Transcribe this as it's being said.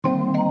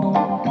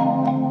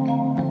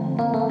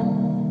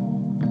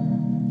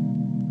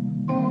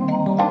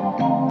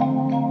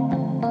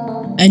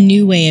a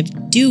new way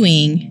of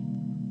doing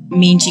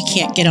means you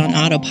can't get on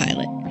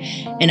autopilot.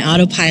 And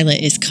autopilot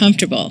is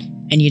comfortable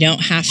and you don't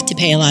have to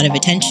pay a lot of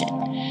attention.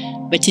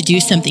 But to do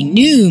something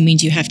new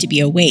means you have to be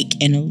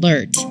awake and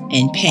alert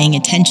and paying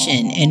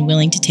attention and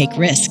willing to take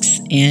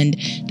risks. And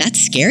that's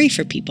scary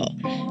for people.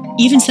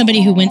 Even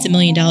somebody who wins $1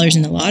 million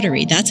in the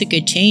lottery, that's a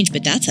good change,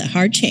 but that's a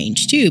hard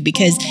change too,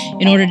 because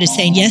in order to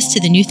say yes to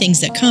the new things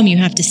that come, you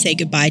have to say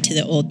goodbye to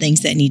the old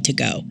things that need to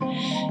go.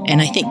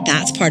 And I think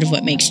that's part of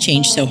what makes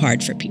change so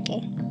hard for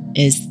people,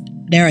 is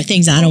there are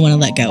things I don't want to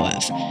let go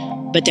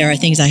of, but there are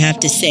things I have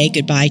to say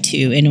goodbye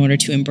to in order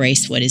to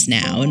embrace what is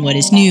now and what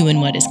is new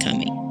and what is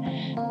coming.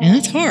 And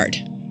that's hard.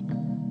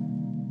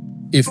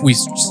 If we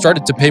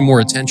started to pay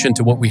more attention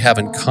to what we have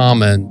in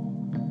common,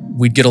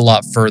 we'd get a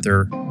lot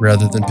further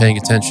rather than paying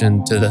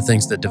attention to the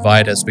things that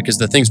divide us, because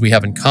the things we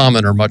have in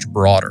common are much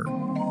broader.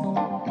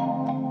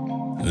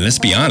 Let's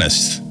be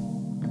honest.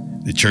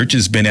 The church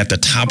has been at the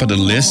top of the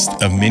list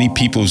of many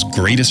people's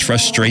greatest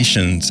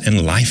frustrations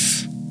in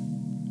life.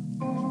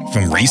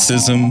 From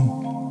racism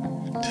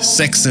to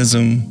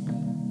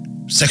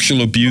sexism,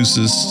 sexual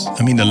abuses.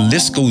 I mean, the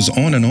list goes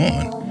on and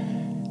on.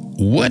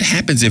 What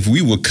happens if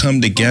we would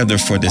come together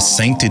for the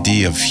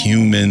sanctity of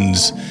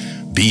humans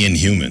being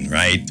human,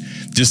 right?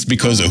 Just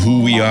because of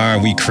who we are,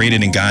 we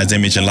created in God's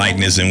image and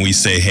likeness, and we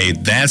say, hey,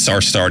 that's our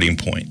starting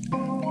point.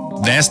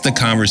 That's the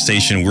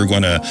conversation we're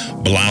going to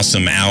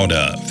blossom out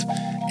of.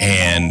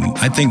 And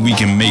I think we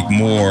can make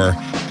more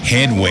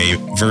headway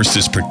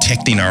versus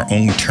protecting our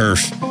own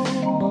turf.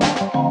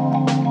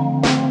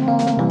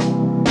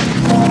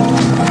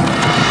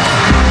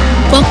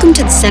 Welcome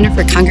to the Center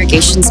for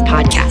Congregations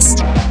podcast.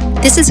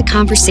 This is a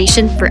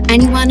conversation for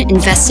anyone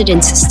invested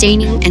in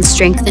sustaining and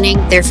strengthening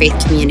their faith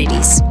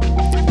communities.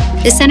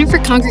 The Center for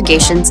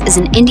Congregations is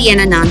an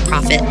Indiana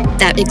nonprofit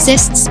that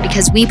exists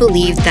because we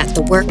believe that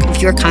the work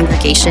of your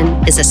congregation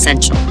is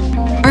essential.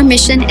 Our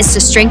mission is to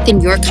strengthen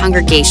your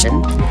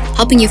congregation,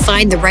 helping you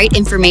find the right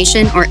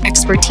information or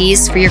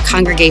expertise for your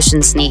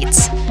congregation's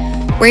needs.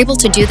 We're able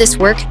to do this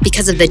work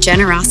because of the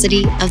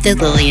generosity of the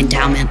Lilly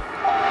Endowment.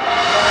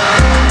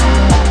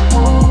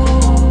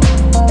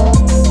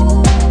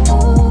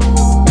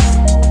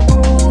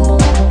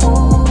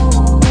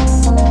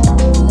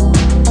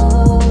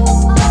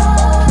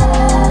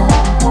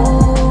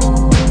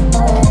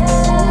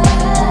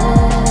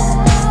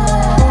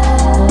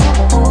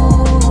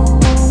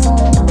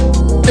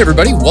 Hey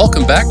everybody,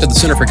 welcome back to the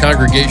Center for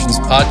Congregations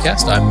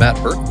podcast. I'm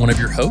Matt Burke, one of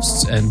your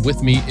hosts, and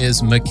with me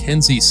is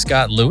Mackenzie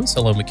Scott Lewis.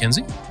 Hello,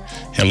 Mackenzie.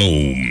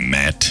 Hello,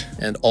 Matt.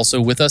 And also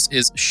with us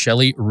is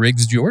Shelly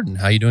Riggs Jordan.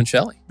 How you doing,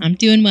 Shelly? I'm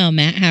doing well,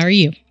 Matt. How are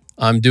you?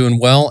 I'm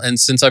doing well, and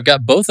since I've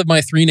got both of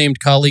my three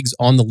named colleagues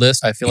on the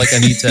list, I feel like I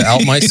need to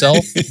out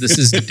myself. This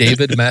is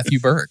David Matthew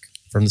Burke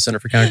from the Center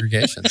for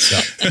Congregations.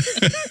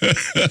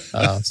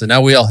 So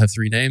now we all have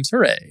three names.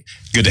 Hooray.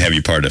 Good to have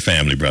you part of the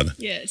family, brother.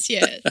 Yes.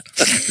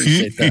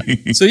 Appreciate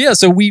that.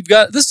 So we've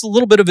got, this is a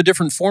little bit of a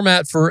different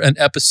format for an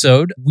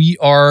episode. We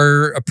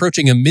are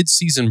approaching a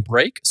mid-season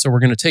break. So we're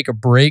going to take a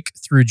break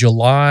through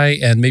July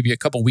and maybe a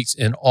couple weeks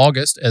in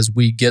August as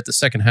we get the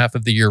second half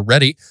of the year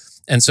ready.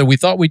 And so we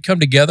thought we'd come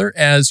together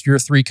as your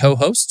three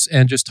co-hosts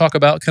and just talk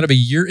about kind of a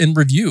year in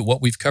review,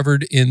 what we've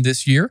covered in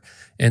this year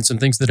and some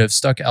things that have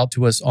stuck out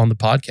to us on the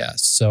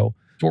podcast. So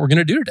that's what we're going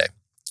to do today.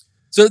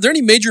 So are there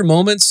any major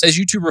moments as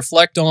you two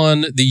reflect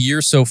on the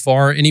year so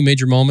far, any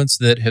major moments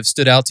that have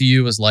stood out to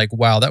you as like,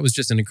 wow, that was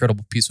just an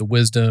incredible piece of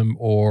wisdom,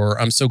 or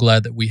I'm so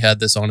glad that we had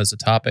this on as a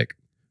topic,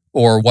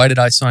 or why did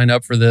I sign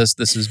up for this?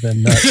 This has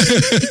been nuts.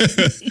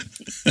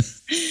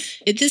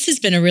 This has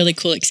been a really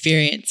cool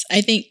experience.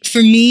 I think for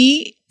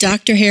me,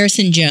 Dr.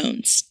 Harrison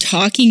Jones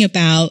talking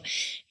about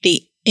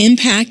the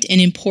impact and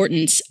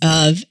importance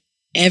of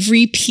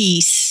every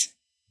piece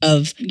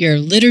of your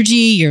liturgy,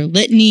 your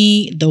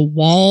litany, the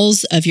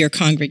walls of your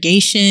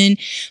congregation.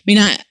 I mean,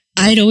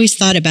 I'd always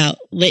thought about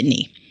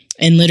litany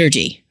and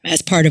liturgy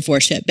as part of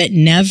worship, but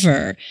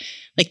never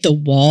like the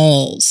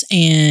walls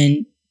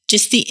and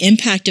just the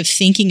impact of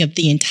thinking of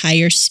the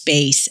entire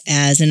space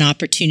as an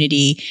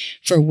opportunity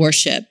for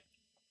worship.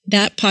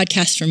 That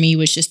podcast for me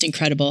was just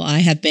incredible. I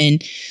have been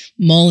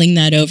mulling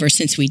that over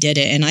since we did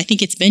it, and I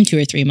think it's been 2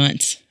 or 3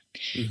 months.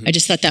 Mm-hmm. I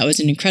just thought that was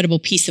an incredible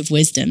piece of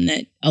wisdom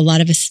that a lot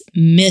of us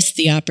missed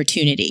the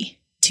opportunity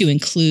to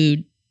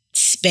include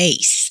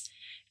space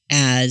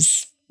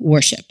as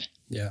worship.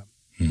 Yeah.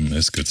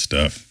 That's good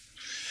stuff.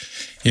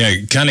 Yeah,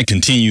 kind of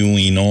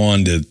continuing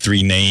on the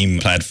three-name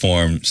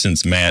platform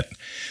since Matt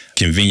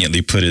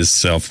conveniently put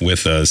himself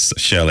with us,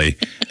 Shelly.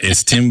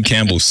 It's Tim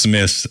Campbell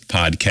Smith's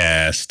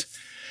podcast,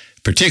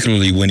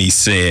 particularly when he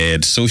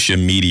said social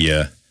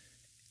media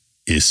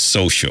is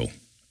social.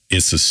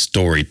 It's a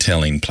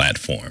storytelling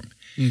platform.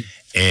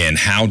 And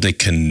how to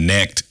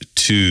connect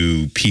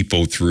to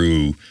people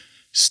through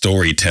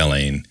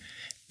storytelling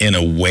in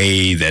a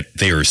way that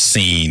they are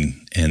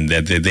seen and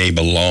that they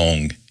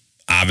belong,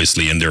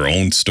 obviously, in their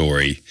own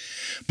story,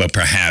 but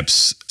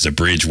perhaps as a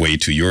bridgeway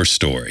to your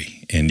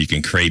story. And you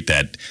can create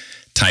that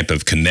type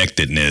of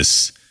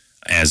connectedness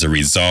as a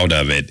result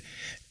of it.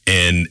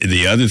 And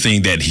the other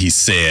thing that he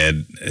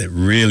said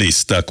really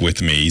stuck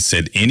with me. He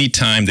said,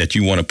 anytime that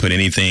you want to put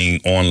anything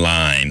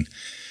online,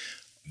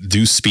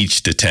 do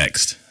speech to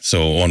text.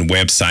 So on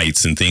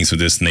websites and things of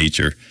this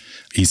nature,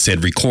 he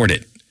said, record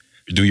it.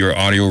 Do your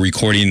audio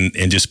recording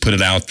and just put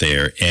it out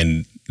there.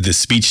 And the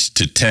speech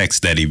to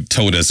text that he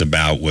told us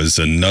about was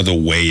another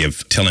way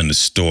of telling the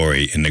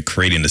story and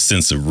creating a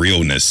sense of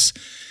realness,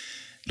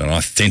 an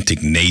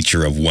authentic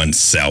nature of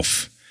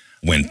oneself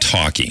when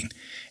talking,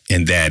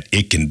 and that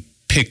it can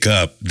pick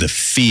up the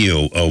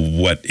feel of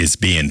what is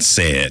being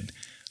said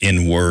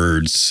in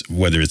words,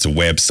 whether it's a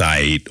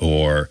website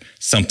or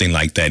something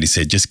like that. He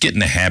said, just get in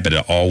the habit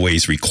of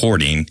always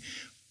recording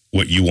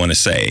what you want to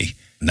say,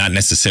 not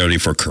necessarily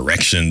for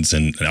corrections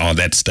and all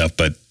that stuff,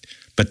 but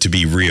to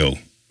be real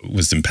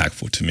was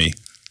impactful to me.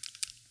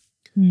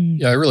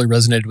 Yeah, I really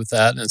resonated with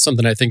that. And it's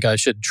something I think I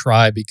should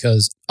try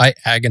because I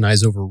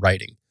agonize over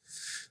writing.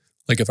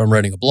 Like if I'm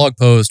writing a blog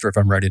post or if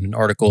I'm writing an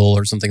article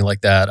or something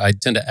like that, I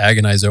tend to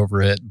agonize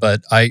over it,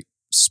 but I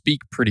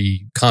speak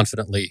pretty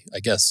confidently, I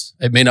guess.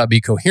 It may not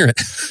be coherent,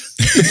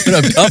 but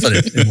I'm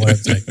confident in what I'm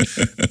saying.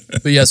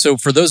 But yeah, so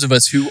for those of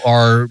us who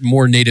are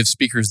more native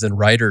speakers than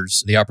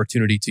writers, the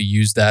opportunity to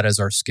use that as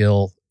our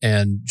skill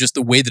and just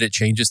the way that it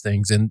changes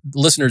things. And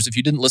listeners, if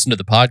you didn't listen to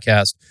the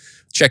podcast,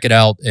 check it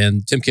out.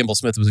 And Tim Kimball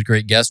Smith was a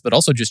great guest, but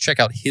also just check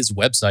out his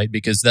website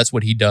because that's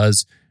what he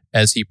does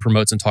as he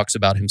promotes and talks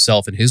about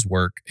himself and his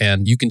work.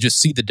 And you can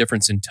just see the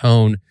difference in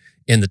tone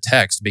in the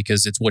text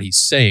because it's what he's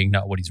saying,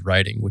 not what he's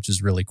writing, which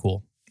is really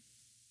cool.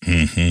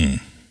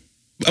 Mm-hmm.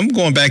 I'm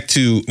going back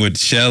to what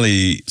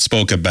Shelley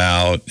spoke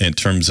about in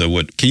terms of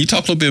can you talk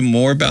a little bit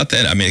more about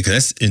that? I mean,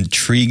 because that's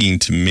intriguing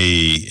to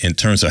me in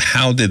terms of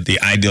how did the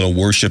ideal of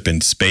worship in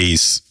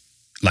space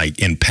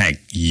impact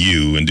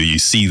you? And do you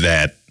see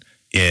that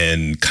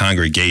in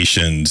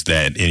congregations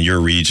that in your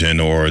region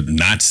or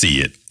not see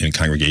it in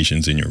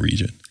congregations in your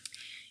region?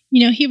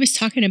 You know, he was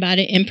talking about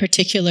it in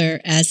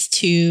particular as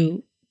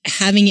to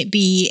having it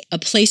be a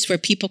place where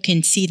people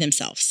can see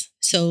themselves.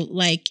 So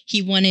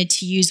he wanted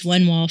to use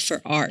one wall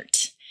for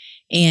art.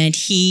 And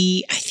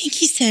I think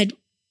he said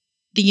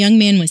the young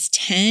man was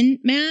 10,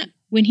 Matt,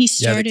 when he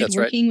started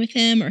working with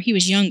him, or he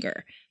was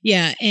younger.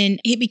 Yeah.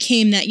 And it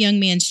became that young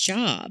man's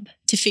job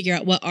to figure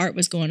out what art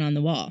was going on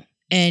the wall.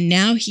 And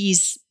now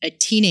he's a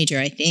teenager,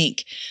 I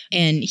think.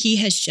 And he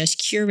has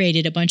just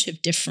curated a bunch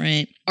of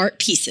different art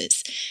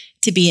pieces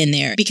to be in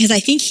there. Because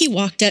I think he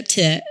walked up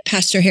to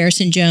Pastor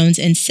Harrison Jones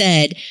and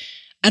said,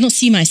 I don't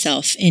see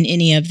myself in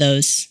any of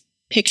those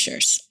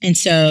pictures. And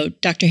so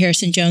Dr.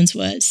 Harrison Jones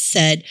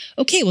said,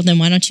 okay, well then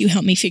why don't you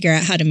help me figure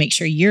out how to make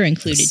sure you're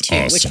included too,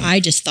 awesome. Which I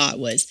just thought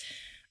was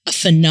a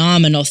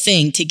phenomenal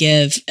thing to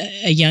give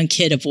a young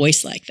kid a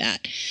voice like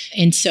that.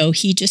 And so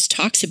he just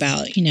talks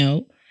about,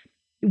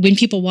 when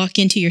people walk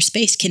into your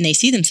space, can they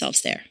see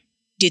themselves there?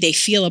 Do they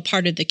feel a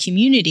part of the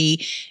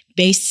community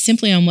based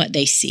simply on what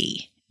they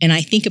see? And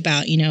I think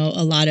about,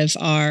 a lot of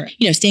our,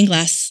 stained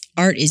glass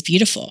art is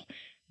beautiful,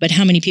 but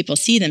how many people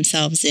see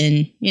themselves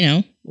in,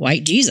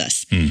 white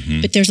Jesus? Mm-hmm.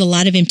 But there's a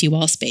lot of empty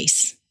wall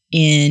space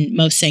in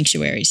most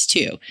sanctuaries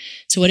too.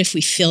 So what if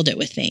we filled it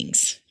with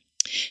things?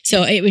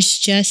 So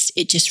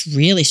it just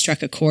really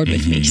struck a chord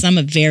with me because I'm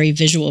a very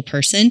visual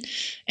person.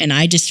 And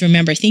I just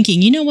remember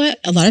thinking, you know what?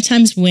 A lot of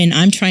times when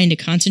I'm trying to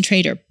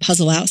concentrate or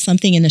puzzle out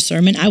something in the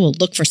sermon, I will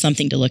look for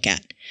something to look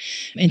at.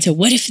 And so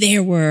what if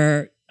there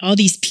were all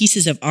these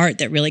pieces of art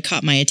that really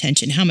caught my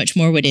attention? How much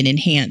more would it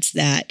enhance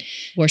that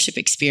worship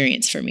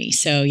experience for me?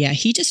 So yeah,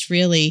 he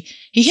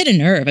hit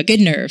a good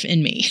nerve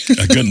in me.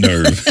 A good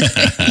nerve.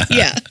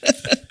 Yeah.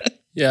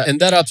 Yeah, and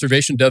that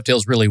observation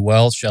dovetails really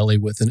well, Shelley,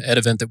 with an ed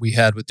event that we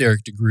had with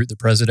Derek DeGroot, the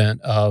president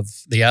of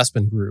the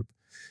Aspen Group.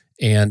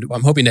 And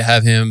I'm hoping to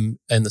have him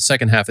in the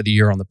second half of the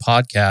year on the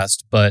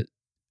podcast. But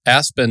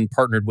Aspen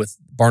partnered with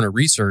Barna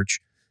Research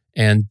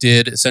and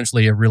did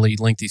essentially a really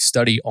lengthy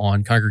study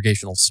on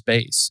congregational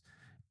space.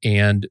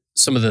 And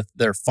some of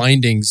their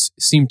findings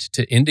seemed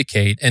to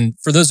indicate, and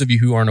for those of you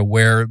who aren't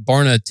aware,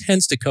 Barna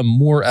tends to come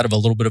more out of a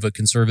little bit of a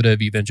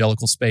conservative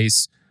evangelical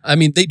space. I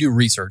mean, they do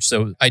research,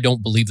 so I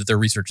don't believe that their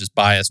research is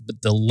biased,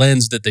 but the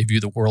lens that they view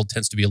the world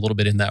tends to be a little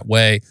bit in that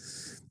way.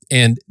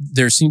 And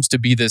there seems to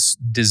be this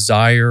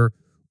desire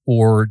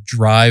or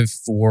drive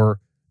for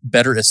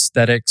better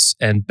aesthetics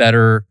and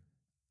better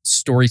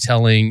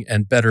storytelling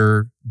and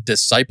better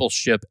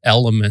discipleship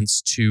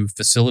elements to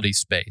facility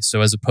space.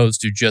 So as opposed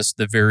to just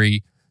the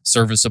very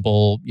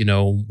serviceable,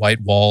 white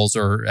walls,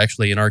 or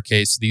actually in our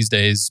case these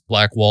days,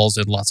 black walls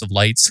and lots of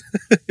lights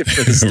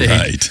for the stage,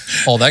 right.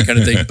 All that kind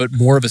of thing, but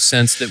more of a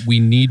sense that we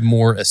need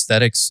more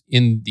aesthetics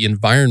in the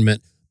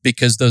environment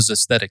because those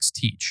aesthetics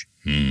teach.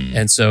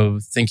 And so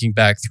thinking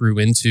back through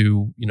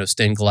into,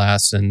 stained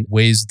glass and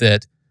ways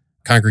that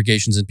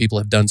congregations and people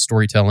have done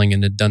storytelling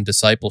and have done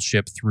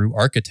discipleship through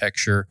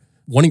architecture,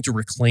 wanting to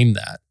reclaim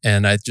that.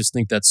 And I just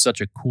think that's such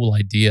a cool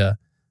idea.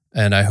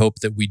 And I hope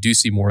that we do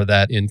see more of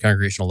that in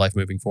congregational life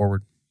moving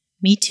forward.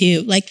 Me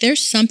too.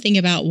 There's something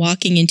about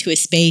walking into a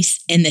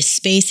space and the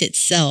space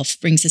itself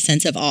brings a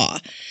sense of awe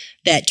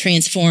that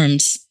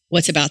transforms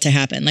what's about to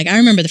happen. Like, I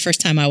remember the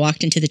first time I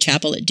walked into the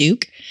chapel at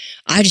Duke,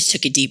 I just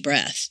took a deep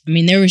breath. I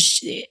mean,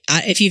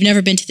 if you've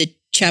never been to the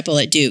chapel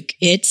at Duke,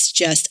 it's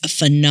just a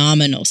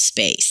phenomenal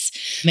space.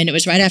 I mean, it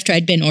was right after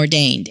I'd been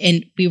ordained,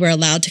 and we were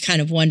allowed to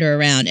kind of wander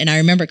around. And I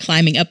remember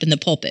climbing up in the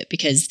pulpit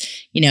because,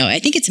 I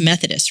think it's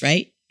Methodist,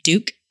 right?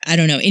 Duke? I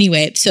don't know.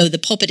 Anyway, so the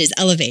pulpit is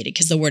elevated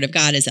because the word of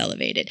God is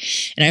elevated.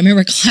 And I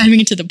remember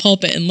climbing into the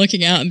pulpit and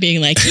looking out and being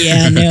like,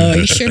 yeah, no, are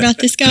you sure about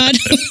this, God?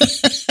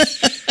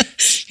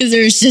 Because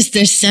there's just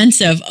this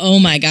sense of, oh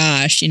my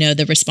gosh,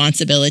 the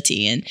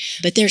responsibility.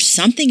 But there's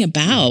something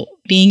about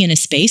being in a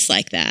space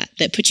like that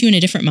puts you in a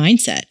different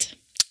mindset.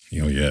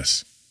 Oh,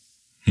 yes.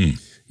 Yeah,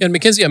 and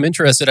Mackenzie, I'm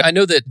interested. I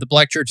know that the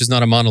Black Church is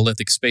not a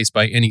monolithic space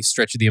by any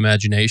stretch of the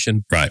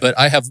imagination, right? But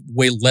I have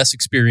way less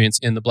experience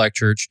in the Black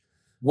Church.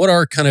 What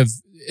are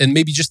and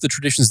maybe just the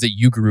traditions that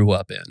you grew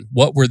up in?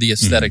 What were the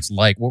aesthetics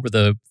like? What were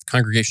the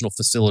congregational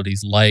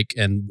facilities like?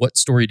 And what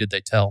story did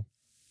they tell?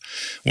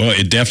 Well,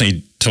 it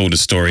definitely told a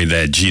story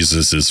that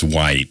Jesus is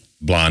white,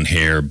 blonde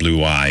hair,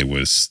 blue eye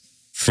was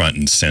front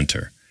and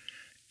center.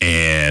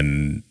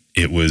 And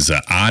it was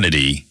an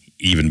oddity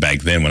even back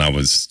then when I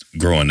was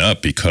growing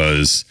up,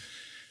 because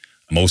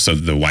most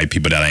of the white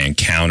people that I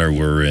encounter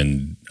were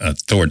in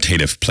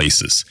authoritative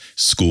places,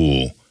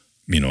 school.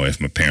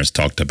 If my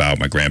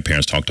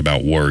grandparents talked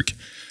about work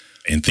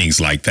and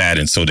things like that.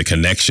 And so the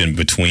connection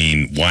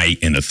between white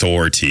and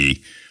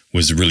authority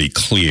was really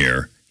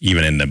clear,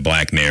 even in the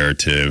Black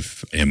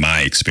narrative, in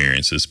my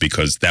experiences,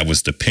 because that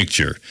was the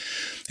picture.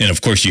 And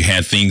of course, you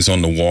had things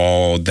on the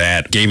wall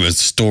that gave a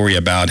story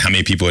about how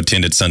many people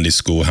attended Sunday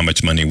school, how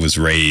much money was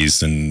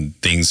raised, and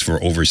things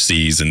for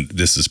overseas. And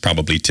this is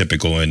probably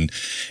typical in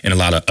a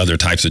lot of other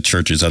types of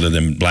churches other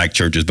than Black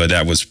churches, but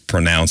that was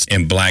pronounced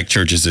in Black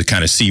churches to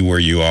kind of see where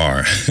you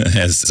are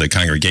as a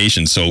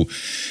congregation. So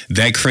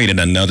that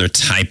created another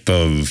type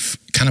of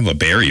kind of a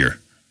barrier,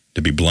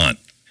 to be blunt.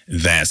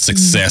 That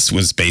success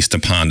was based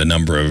upon the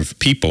number of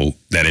people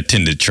that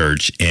attended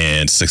church,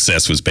 and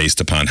success was based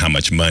upon how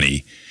much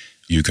money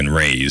you can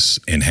raise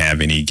and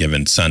have any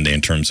given Sunday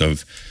in terms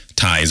of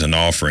tithes and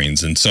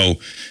offerings. And so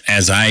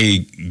as I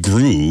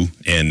grew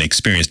and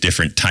experienced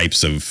different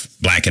types of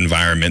Black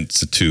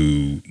environments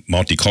to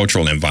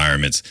multicultural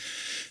environments,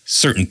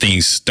 certain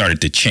things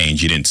started to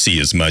change. You didn't see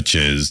as much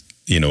as,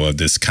 of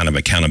this kind of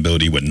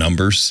accountability with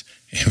numbers.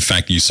 In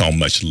fact, you saw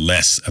much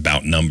less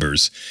about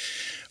numbers,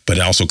 but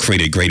it also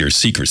created greater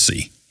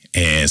secrecy.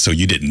 And so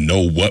you didn't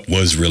know what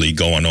was really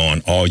going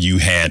on. All you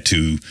had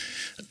to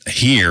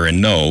hear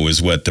and know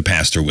is what the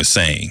pastor was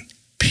saying,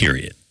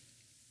 period.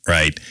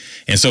 Right?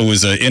 And so it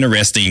was an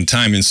interesting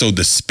time. And so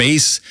the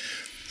space,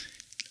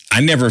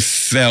 I never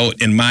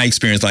felt, in my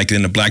experience, like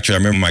in the Black church, I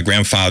remember my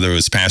grandfather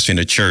was pastoring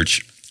a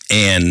church,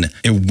 and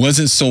it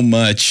wasn't so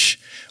much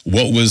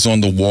what was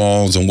on the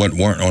walls and what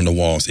weren't on the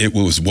walls. It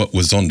was what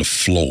was on the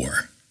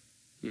floor.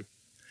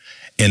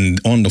 And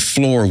on the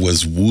floor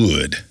was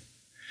wood.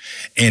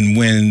 And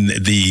when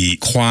the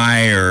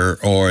choir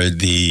or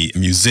the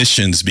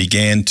musicians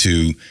began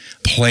to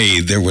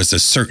play, there was a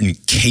certain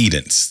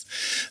cadence,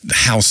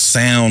 how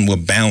sound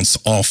would bounce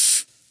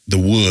off the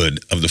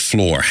wood of the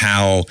floor,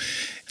 how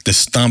the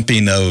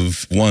stomping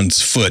of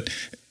one's foot,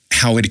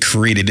 how it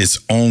created its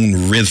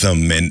own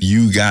rhythm, and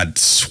you got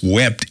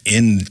swept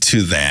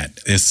into that.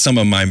 It's some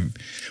of my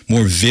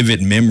more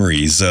vivid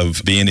memories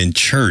of being in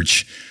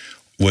church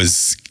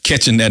was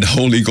catching that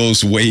Holy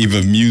Ghost wave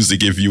of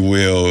music, if you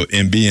will,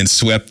 and being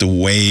swept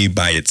away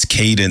by its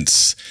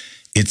cadence,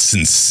 its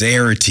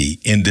sincerity,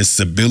 and this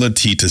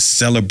ability to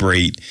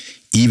celebrate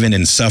even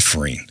in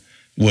suffering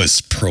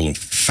was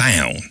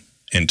profound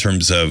in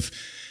terms of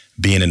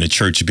being in a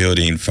church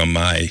building from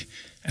my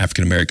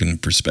African-American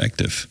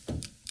perspective.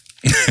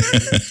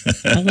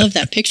 I love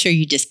that picture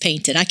you just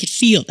painted. I could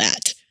feel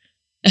that.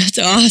 That's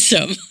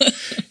awesome.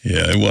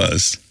 Yeah, it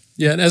was.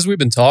 Yeah, and as we've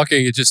been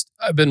talking,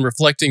 I've been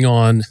reflecting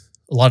on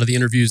a lot of the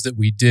interviews that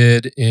we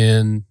did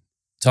in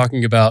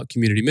talking about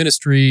community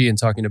ministry and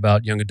talking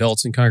about young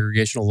adults in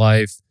congregational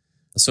life,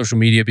 social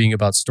media being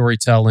about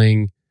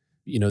storytelling,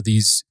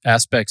 these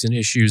aspects and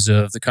issues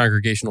of the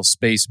congregational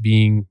space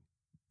being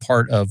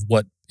part of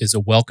what is a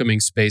welcoming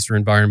space or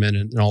environment,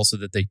 and also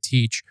that they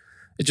teach.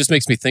 It just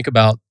makes me think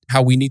about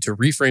how we need to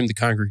reframe the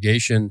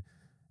congregation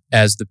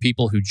as the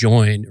people who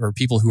join or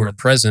people who are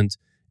present,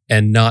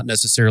 and not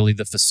necessarily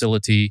the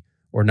facility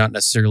or not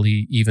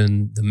necessarily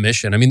even the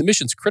mission. I mean, the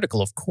mission's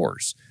critical, of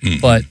course,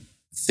 but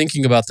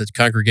thinking about the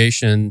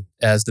congregation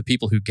as the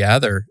people who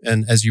gather.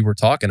 And as you were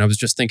talking, I was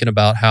just thinking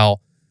about how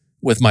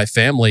with my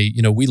family,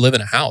 we live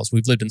in a house.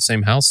 We've lived in the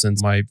same house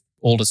since my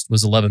oldest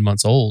was 11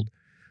 months old.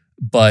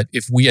 But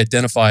if we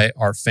identify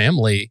our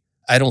family,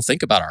 I don't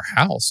think about our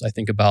house. I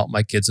think about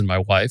my kids and my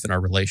wife and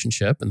our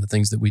relationship and the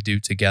things that we do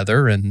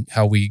together and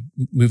how we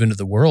move into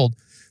the world.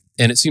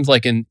 And it seems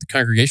like in the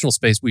congregational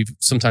space, we've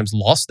sometimes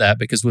lost that,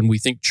 because when we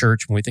think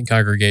church, when we think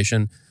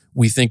congregation,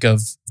 we think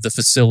of the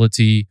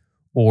facility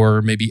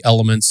or maybe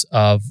elements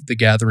of the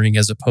gathering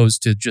as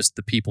opposed to just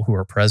the people who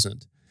are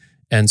present.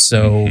 And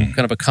so kind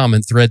of a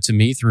common thread to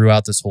me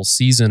throughout this whole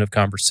season of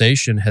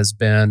conversation has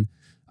been,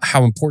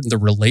 how important the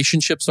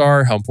relationships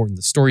are, how important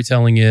the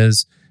storytelling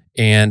is,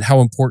 and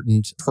how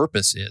important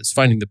purpose is,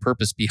 finding the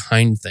purpose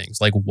behind things.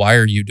 Like, why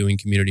are you doing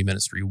community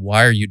ministry?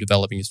 Why are you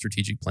developing a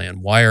strategic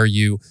plan? Why are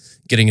you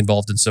getting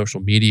involved in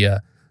social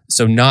media?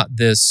 So not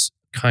this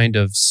kind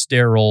of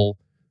sterile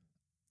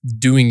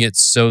doing it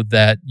so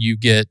that you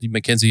get,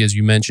 Mackenzie, as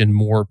you mentioned,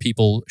 more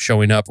people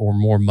showing up or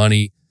more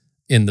money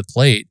in the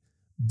plate.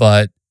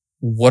 But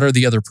what are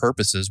the other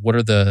purposes? What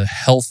are the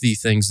healthy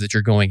things that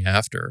you're going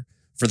after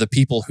for the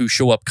people who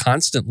show up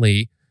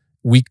constantly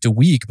week to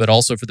week, but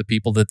also for the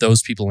people that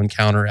those people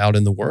encounter out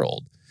in the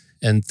world?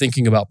 And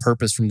thinking about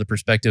purpose from the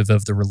perspective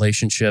of the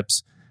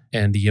relationships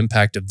and the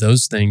impact of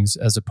those things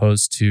as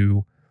opposed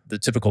to the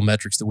typical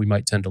metrics that we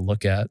might tend to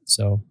look at.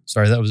 So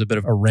sorry, that was a bit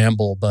of a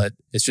ramble, but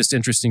it's just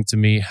interesting to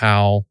me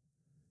how,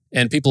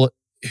 and people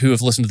who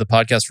have listened to the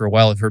podcast for a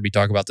while have heard me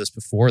talk about this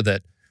before,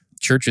 that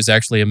church is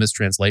actually a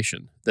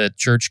mistranslation. That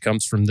church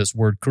comes from this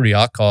word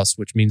kuriakos,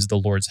 which means the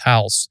Lord's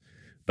house.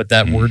 But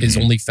that word is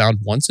only found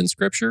once in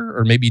Scripture,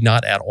 or maybe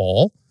not at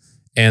all.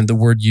 And the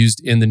word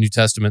used in the New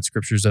Testament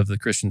scriptures of the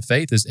Christian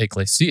faith is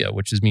ecclesia,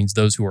 which means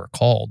those who are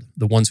called,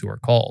 the ones who are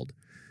called.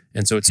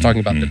 And so it's talking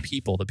about the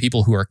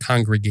people who are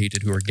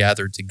congregated, who are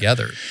gathered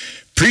together.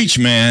 Preach,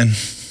 man.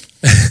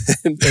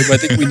 And I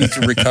think we need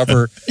to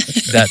recover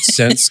that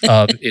sense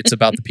of it's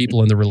about the people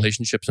and the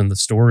relationships and the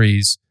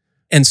stories.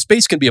 And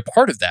space can be a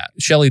part of that.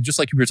 Shelley, just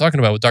like you were talking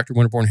about with Dr.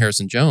 Winterborn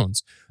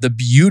Harrison-Jones, the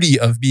beauty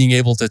of being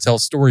able to tell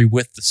story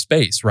with the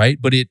space,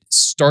 right? But it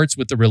starts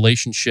with the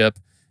relationship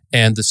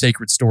and the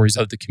sacred stories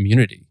of the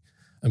community.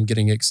 I'm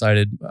getting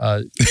excited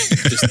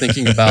just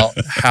thinking about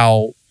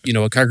how,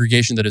 a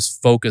congregation that is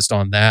focused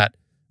on that,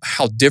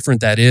 how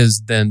different that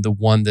is than the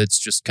one that's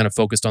just kind of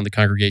focused on the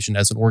congregation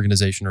as an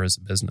organization or as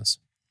a business.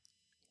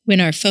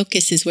 When our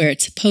focus is where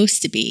it's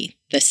supposed to be,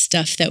 the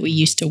stuff that we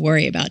used to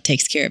worry about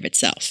takes care of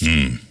itself.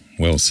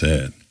 Well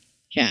said.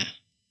 Yeah.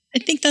 I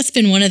think that's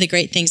been one of the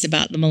great things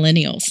about the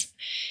millennials.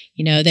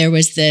 There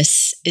was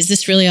this, is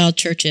this really all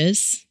church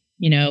is?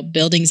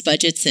 Buildings,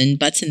 budgets, and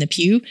butts in the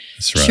pew.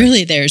 That's right.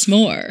 Surely there's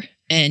more.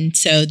 And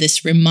so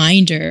this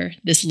reminder,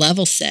 this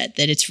level set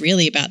that it's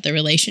really about the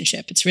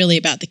relationship. It's really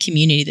about the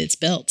community that's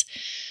built,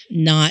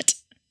 not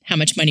how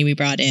much money we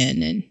brought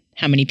in and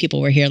how many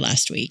people were here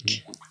last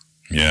week.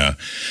 Yeah,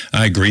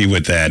 I agree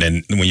with that.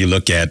 And when you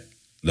look at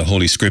the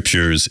Holy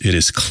Scriptures, it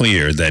is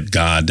clear that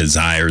God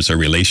desires a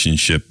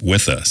relationship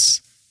with us.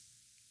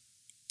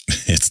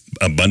 It's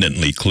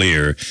abundantly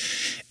clear.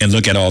 And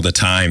look at all the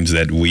times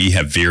that we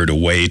have veered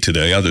away to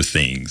the other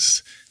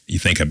things. You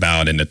think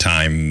about in the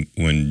time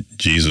when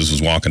Jesus was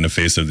walking the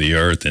face of the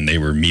earth and they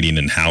were meeting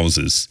in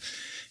houses.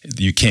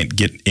 You can't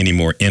get any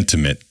more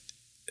intimate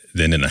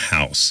than in a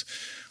house.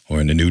 Or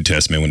in the New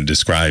Testament when it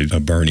describes a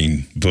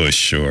burning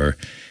bush or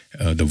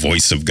the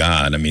voice of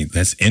God. I mean,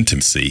 that's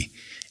intimacy.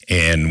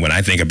 And when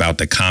I think about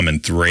the common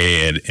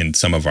thread in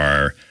some of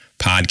our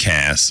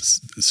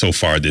podcasts so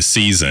far this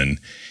season,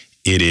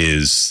 it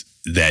is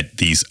that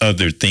these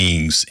other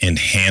things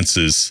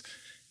enhances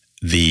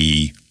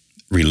the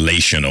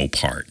relational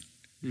part.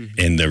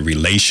 And the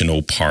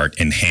relational part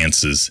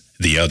enhances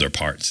the other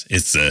parts.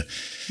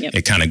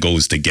 It kind of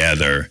goes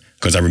together.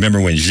 Because I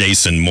remember when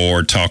Jason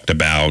Moore talked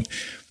about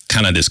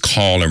kind of this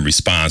call and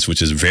response,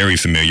 which is very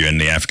familiar in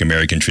the African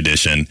American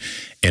tradition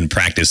and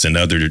practice in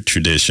other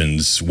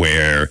traditions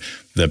where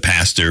the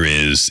pastor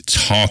is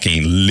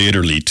talking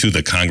literally to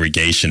the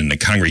congregation and the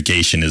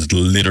congregation is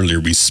literally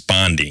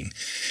responding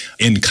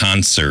in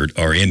concert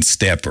or in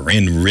step or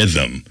in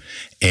rhythm.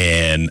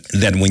 And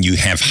that when you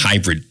have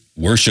hybrid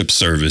worship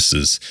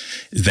services,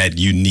 that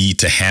you need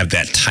to have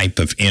that type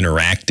of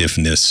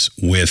interactiveness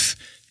with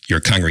your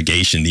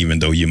congregation, even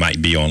though you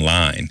might be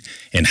online.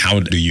 And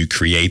how do you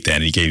create that?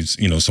 And he gave,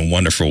 some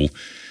wonderful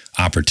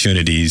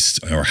opportunities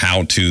or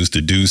how-tos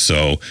to do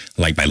so,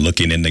 like by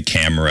looking in the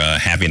camera,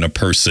 having a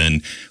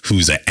person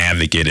who's an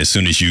advocate. As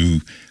soon as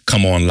you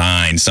come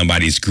online,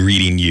 somebody's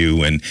greeting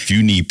you. And if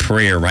you need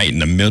prayer right in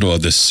the middle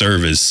of the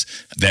service,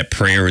 that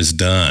prayer is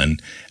done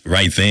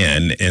right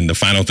then. And the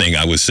final thing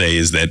I would say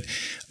is that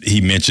he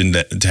mentioned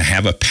that to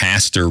have a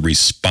pastor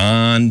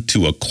respond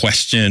to a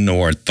question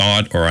or a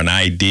thought or an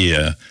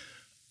idea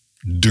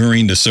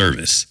during the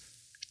service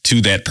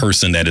to that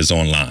person that is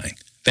online.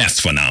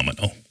 That's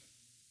phenomenal.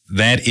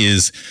 That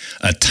is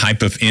a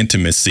type of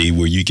intimacy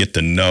where you get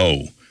to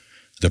know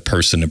the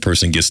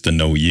person gets to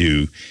know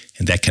you.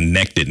 And that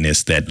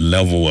connectedness, that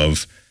level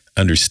of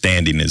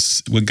understanding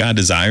is what God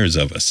desires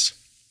of us.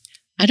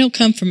 I don't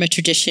come from a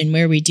tradition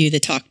where we do the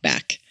talk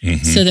back.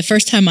 So the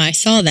first time I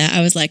saw that,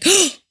 I was like,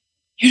 oh,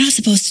 you're not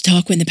supposed to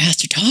talk when the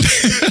pastor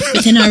talks.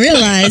 But then I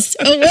realized,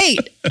 oh, wait,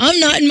 I'm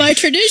not in my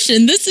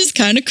tradition. This is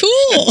kind of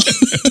cool.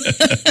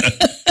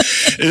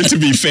 And to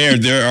be fair,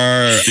 there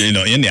are,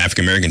 in the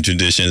African-American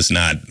tradition, it's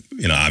not,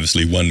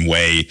 obviously one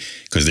way,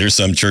 because there's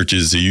some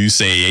churches you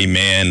say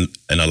amen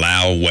in a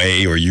loud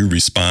way or you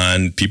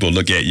respond, people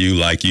look at you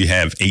like you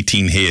have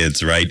 18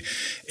 heads, right?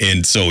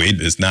 And so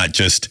it is not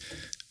just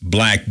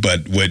black,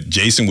 but what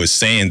Jason was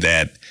saying,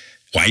 that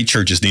white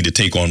churches need to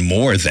take on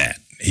more of that.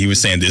 He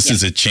was saying this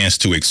is a chance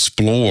to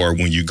explore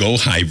when you go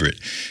hybrid.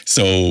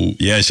 So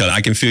yeah, Sheldon,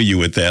 I can feel you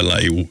with that.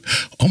 Like,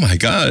 oh my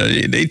God,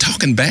 are they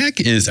talking back?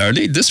 Are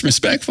they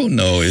disrespectful?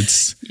 No,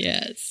 it's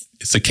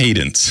a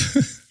cadence.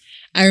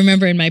 I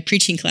remember in my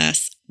preaching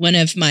class, one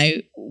of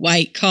my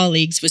white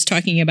colleagues was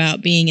talking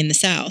about being in the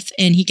South,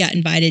 and he got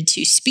invited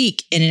to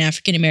speak in an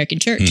African-American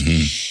church.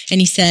 Mm-hmm.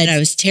 And he said, I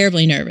was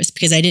terribly nervous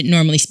because I didn't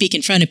normally speak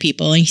in front of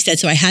people. And he said,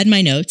 so I had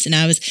my notes and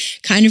I was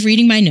kind of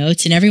reading my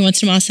notes, and every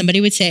once in a while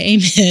somebody would say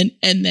amen.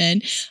 And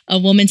then a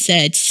woman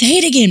said, say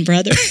it again,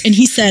 brother. And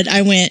he said,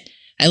 I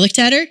looked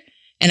at her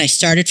and I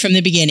started from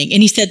the beginning.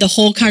 And he said the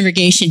whole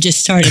congregation just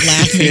started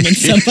laughing, and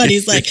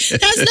somebody's like,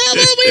 that's not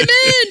what we meant.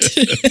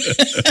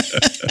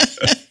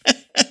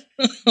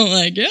 I'm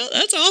like, yeah,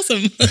 that's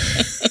awesome.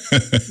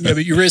 Yeah,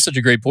 but you raised such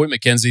a great point,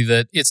 Mackenzie,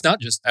 that it's not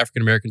just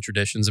African-American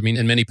traditions. I mean,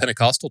 in many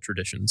Pentecostal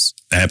traditions.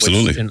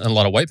 Absolutely. In a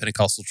lot of white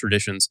Pentecostal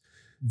traditions,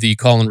 the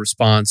call and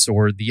response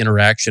or the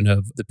interaction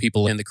of the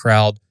people in the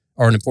crowd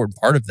are an important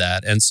part of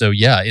that. And so,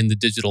 yeah, in the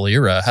digital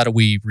era, how do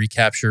we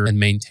recapture and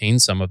maintain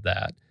some of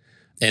that?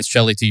 And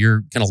Shelley, to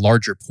your kind of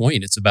larger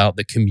point, it's about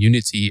the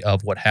community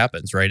of what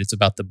happens, right? It's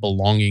about the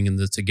belonging and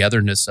the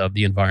togetherness of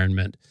the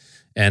environment.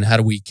 And how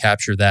do we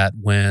capture that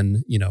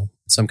when,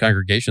 some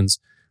congregations,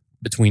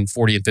 between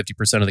 40 and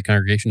 50% of the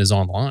congregation is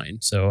online.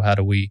 So how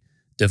do we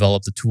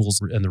develop the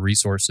tools and the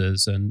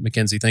resources? And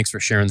Mackenzie, thanks for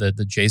sharing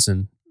that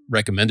Jason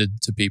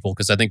recommended to people,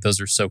 because I think those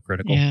are so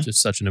critical. Yeah.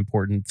 Just such an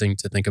important thing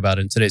to think about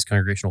in today's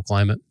congregational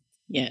climate.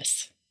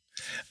 Yes.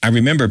 I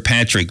remember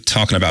Patrick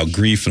talking about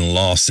grief and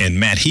loss. And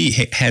Matt,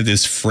 he had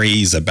this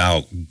phrase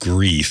about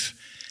grief,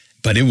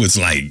 but it was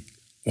like,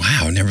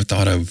 wow, I never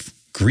thought of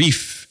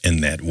grief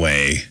in that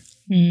way.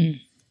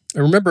 I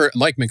remember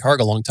Mike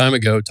McHargue a long time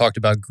ago talked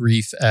about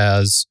grief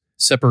as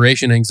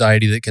separation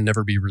anxiety that can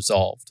never be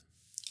resolved.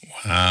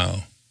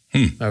 Wow.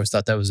 I always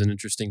thought that was an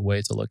interesting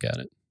way to look at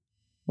it.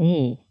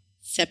 Oh,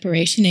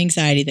 separation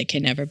anxiety that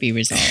can never be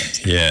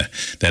resolved. Yeah,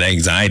 that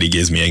anxiety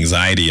gives me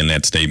anxiety in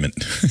that statement.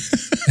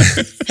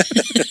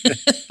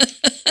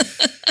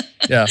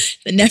 Yeah.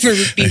 That never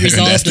be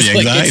resolved is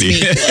what gets me.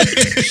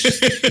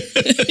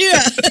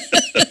 Yeah.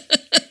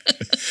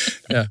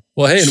 Yeah.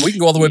 Well, hey, and we can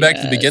go all the way back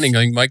to the beginning.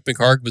 I think Mike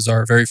McHargue was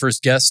our very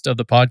first guest of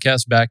the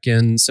podcast back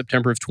in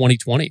September of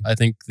 2020. I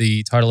think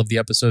the title of the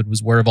episode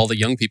was Where Have All the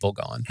Young People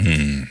Gone?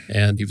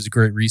 And he was a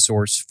great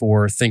resource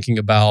for thinking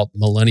about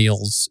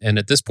millennials. And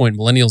at this point,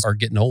 millennials are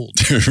getting old.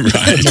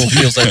 Right.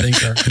 Millennials, I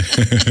think, are.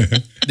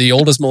 The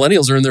oldest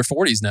millennials are in their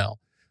 40s now.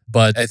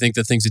 But I think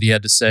the things that he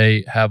had to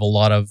say have a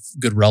lot of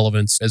good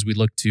relevance as we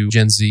look to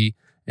Gen Z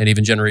and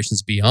even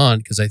generations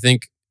beyond, because I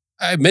think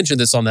I mentioned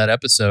this on that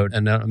episode,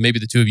 and maybe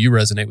the two of you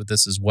resonate with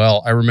this as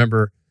well. I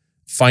remember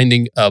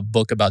finding a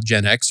book about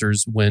Gen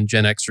Xers when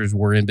Gen Xers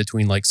were in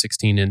between like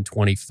 16 and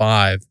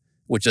 25,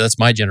 which that's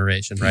my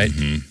generation, right?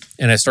 Mm-hmm.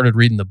 And I started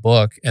reading the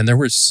book, and there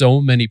were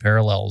so many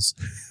parallels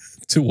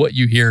to what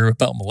you hear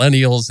about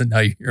millennials and now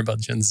you hear about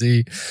Gen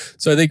Z.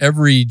 So I think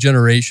every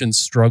generation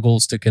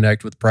struggles to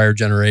connect with prior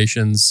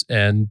generations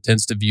and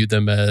tends to view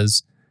them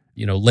as,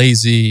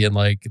 lazy and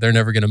like they're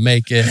never going to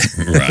make it,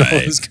 right?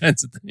 All those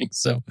kinds of things.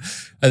 So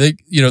I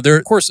think, there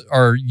of course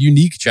are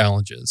unique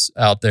challenges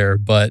out there,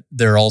 but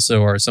there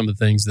also are some of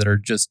the things that are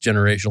just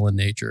generational in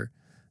nature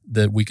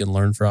that we can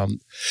learn from.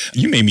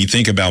 You made me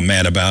think about,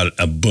 Matt, about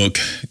a book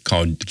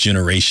called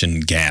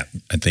Generation Gap,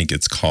 I think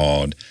it's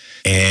called.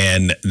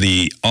 And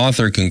the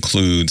author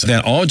concludes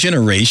that all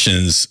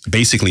generations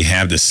basically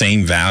have the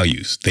same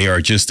values. They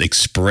are just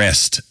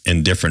expressed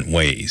in different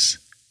ways,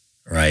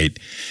 right?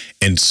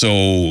 And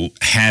so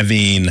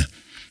having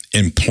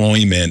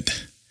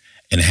employment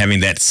and having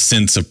that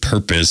sense of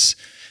purpose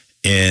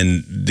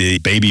in the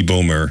baby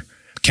boomer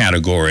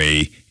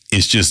category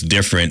is just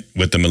different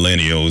with the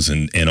millennials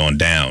and on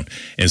down.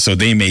 And so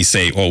they may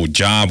say, oh,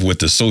 job with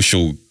the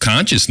social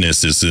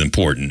consciousness is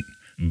important,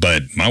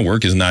 but my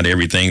work is not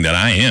everything that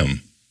I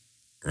am,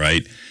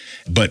 right?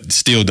 But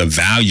still the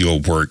value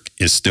of work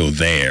is still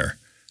there.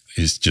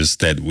 It's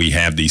just that we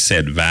have these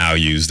set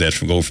values that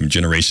go from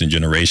generation to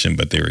generation,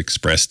 but they're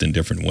expressed in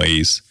different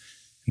ways,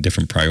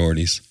 different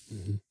priorities.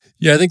 Mm-hmm.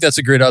 Yeah, I think that's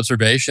a great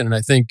observation. And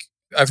I think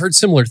I've heard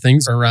similar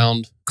things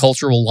around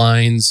cultural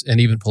lines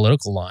and even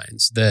political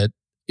lines, that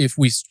if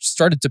we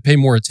started to pay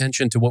more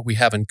attention to what we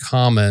have in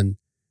common,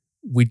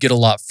 we'd get a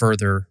lot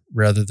further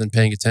rather than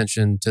paying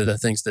attention to the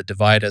things that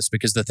divide us,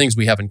 because the things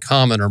we have in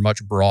common are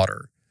much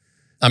broader.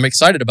 I'm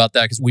excited about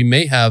that because we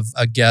may have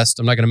a guest.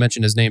 I'm not going to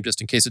mention his name just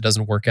in case it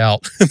doesn't work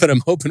out, but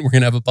I'm hoping we're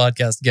going to have a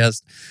podcast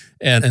guest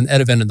and an ed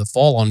event in the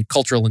fall on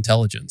cultural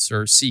intelligence,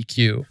 or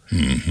CQ.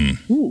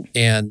 Mm-hmm.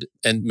 And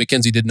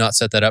Mackenzie did not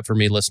set that up for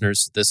me,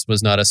 listeners. This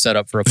was not a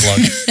setup for a plug.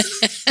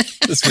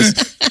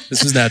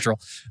 This was natural.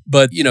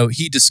 But,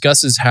 he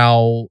discusses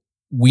how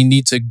we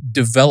need to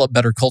develop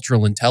better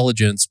cultural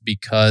intelligence,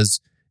 because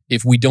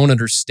if we don't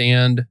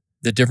understand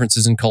the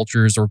differences in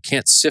cultures or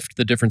can't sift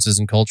the differences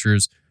in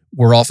cultures,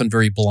 we're often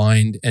very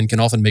blind and can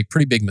often make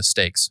pretty big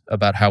mistakes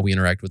about how we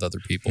interact with other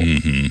people.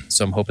 Mm-hmm.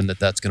 So I'm hoping that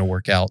that's going to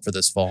work out for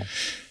this fall.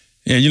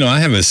 Yeah, I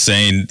have a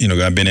saying,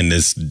 I've been in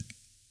this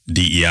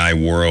DEI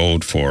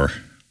world for,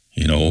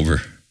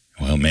 over,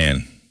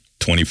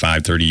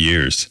 25, 30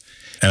 years.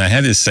 And I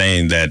had this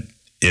saying that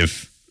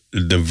if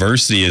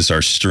diversity is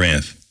our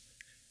strength,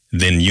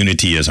 then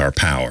unity is our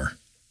power.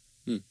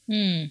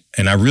 And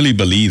I really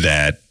believe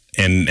that.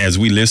 And as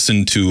we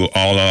listen to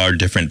all our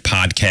different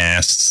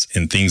podcasts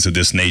and things of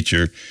this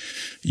nature,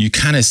 you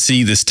kind of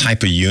see this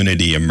type of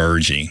unity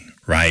emerging,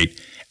 right?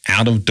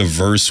 Out of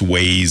diverse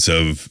ways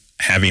of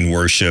having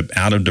worship,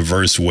 out of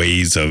diverse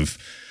ways of,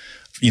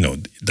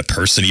 the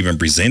person even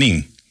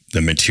presenting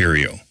the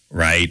material,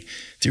 right?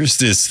 There's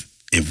this,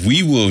 if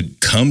we will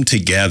come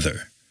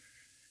together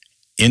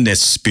in that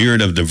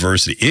spirit of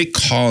diversity, it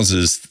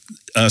causes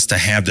us to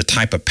have the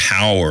type of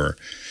power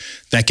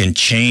that can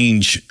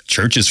change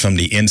churches from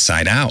the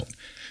inside out.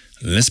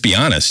 Let's be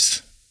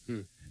honest.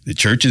 The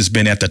church has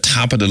been at the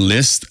top of the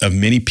list of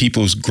many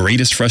people's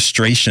greatest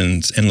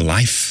frustrations in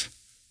life.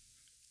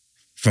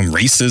 From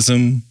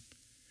racism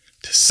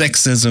to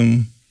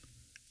sexism,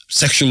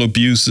 sexual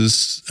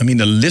abuses. I mean,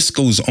 the list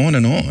goes on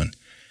and on.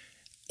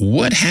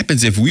 What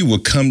happens if we will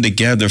come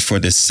together for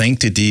the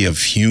sanctity of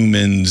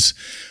humans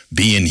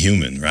being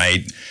human,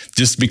 right?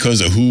 Just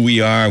because of who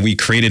we are, we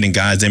created in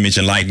God's image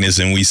and likeness,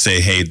 and we say,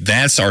 hey,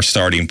 that's our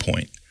starting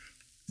point.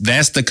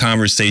 That's the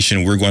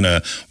conversation we're going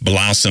to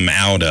blossom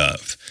out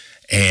of.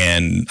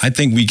 And I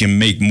think we can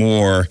make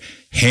more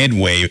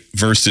headway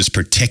versus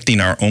protecting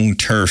our own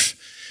turf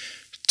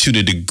to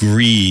the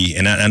degree,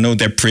 and I know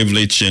that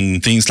privilege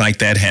and things like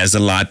that has a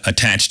lot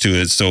attached to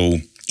it. So,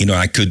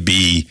 I could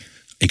be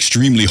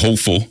extremely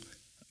hopeful,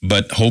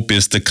 but hope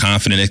is the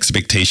confident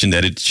expectation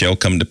that it shall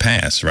come to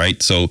pass,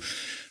 right? So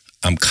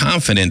I'm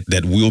confident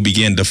that we'll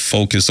begin to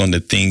focus on the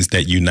things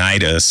that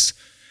unite us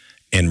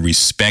and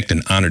respect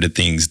and honor the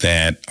things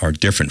that are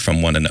different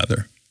from one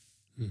another.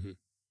 Mm-hmm.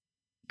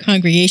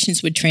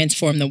 Congregations would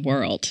transform the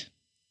world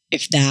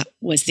if that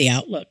was the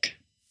outlook.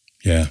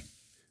 Yeah.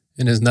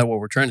 And isn't that what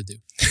we're trying to do?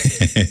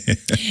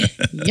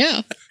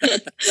 Yeah.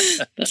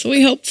 That's what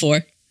we hope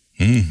for.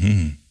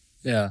 Mm-hmm.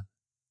 Yeah.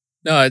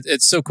 No,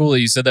 it's so cool that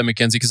you said that,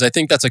 Mackenzie, because I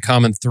think that's a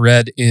common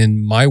thread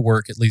in my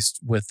work, at least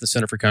with the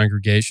Center for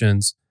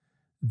Congregations.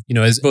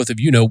 As both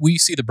of you know, we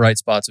see the bright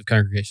spots of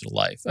congregational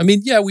life. I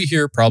mean, yeah, we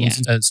hear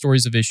problems and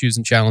stories of issues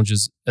and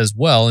challenges as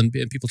well, and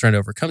people trying to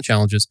overcome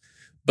challenges.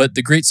 But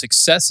the great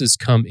successes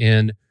come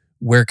in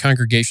where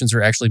congregations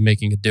are actually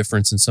making a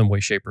difference in some way,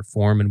 shape, or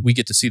form, and we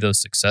get to see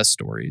those success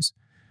stories.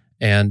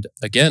 And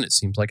again, it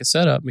seems like a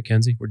setup,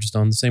 Mackenzie. We're just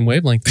on the same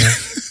wavelength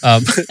now.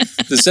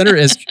 The center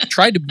has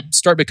tried to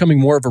start becoming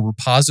more of a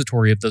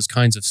repository of those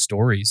kinds of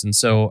stories. And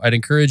so I'd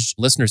encourage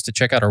listeners to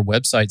check out our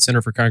website,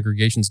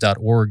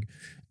 centerforcongregations.org.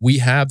 We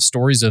have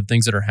stories of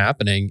things that are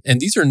happening.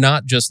 And these are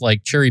not just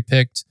like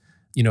cherry-picked,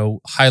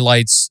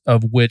 highlights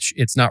of which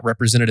it's not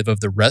representative of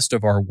the rest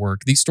of our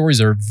work. These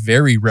stories are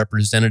very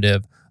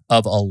representative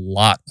of a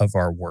lot of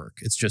our work.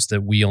 It's just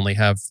that we only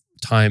have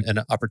time and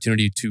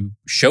opportunity to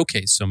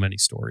showcase so many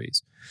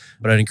stories.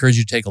 But I'd encourage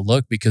you to take a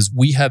look because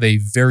we have a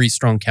very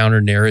strong counter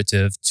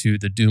narrative to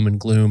the doom and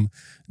gloom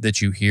that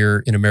you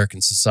hear in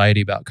American society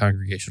about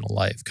congregational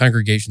life.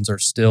 Congregations are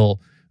still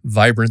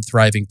vibrant,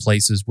 thriving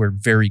places where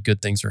very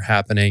good things are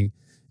happening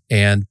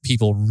and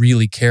people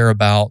really care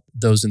about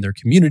those in their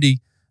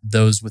community,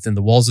 those within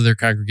the walls of their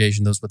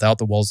congregation, those without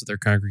the walls of their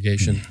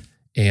congregation.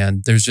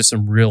 And there's just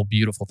some real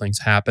beautiful things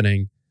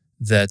happening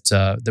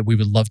that we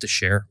would love to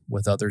share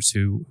with others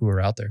who are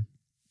out there.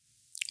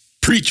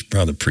 Preach,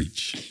 brother,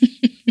 preach.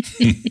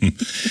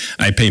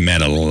 I pay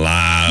Matt a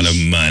lot of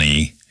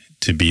money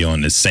to be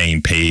on the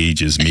same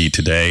page as me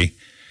today.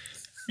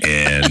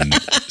 And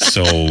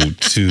so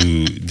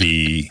to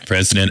the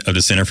president of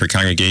the Center for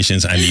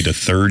Congregations, I need a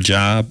third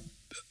job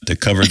to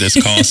cover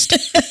this cost.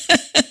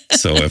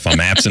 So if I'm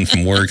absent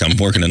from work, I'm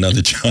working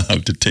another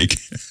job to take.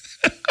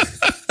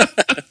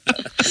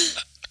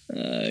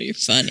 You're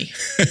funny.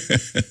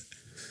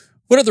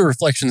 What other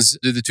reflections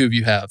do the two of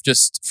you have,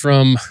 just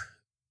from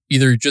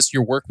either just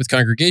your work with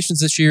congregations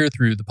this year,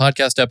 through the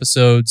podcast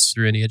episodes,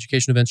 through any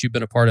education events you've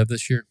been a part of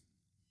this year?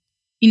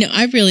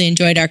 I really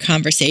enjoyed our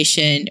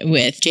conversation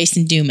with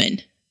Jason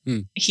Duman.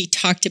 He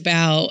talked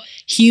about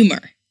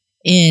humor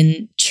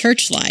in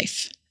church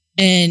life.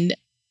 And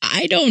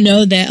I don't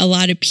know that a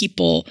lot of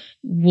people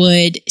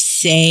would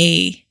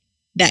say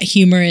that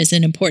humor is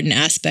an important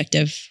aspect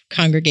of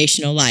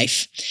congregational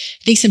life.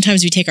 I think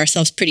sometimes we take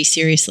ourselves pretty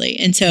seriously.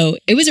 And so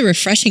it was a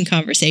refreshing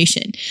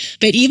conversation.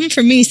 But even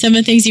for me, some of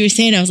the things he was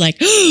saying, I was like,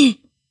 oh,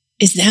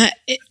 is that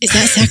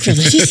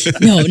sacrilegious?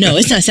 No,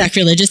 it's not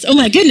sacrilegious. Oh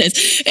my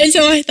goodness. And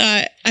so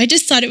I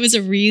just thought it was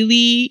a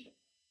really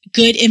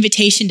good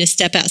invitation to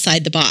step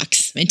outside the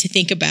box and to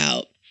think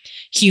about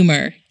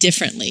humor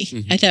differently.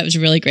 Mm-hmm. I thought it was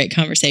a really great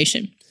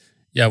conversation.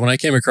 Yeah, when I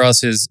came across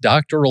his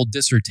doctoral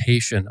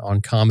dissertation on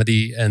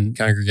comedy and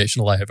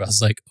congregational life, I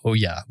was like, oh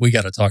yeah, we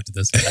got to talk to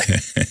this guy.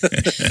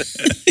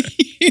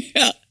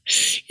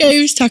 Yeah,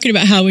 he was talking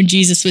about how when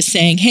Jesus was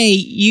saying, hey,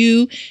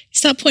 you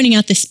stop pointing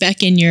out the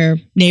speck in your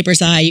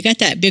neighbor's eye. You got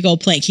that big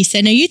old plank. He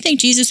said, now you think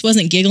Jesus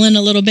wasn't giggling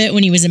a little bit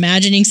when he was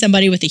imagining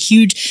somebody with a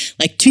huge,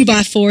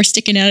 2x4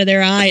 sticking out of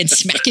their eye and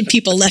smacking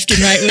people left and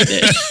right with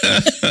it?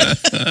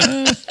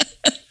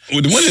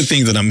 One of the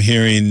things that I'm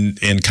hearing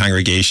in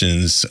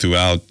congregations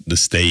throughout the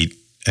state,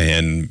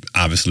 and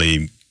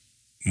obviously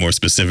more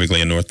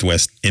specifically in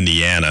Northwest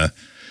Indiana,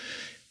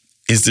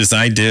 is this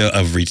idea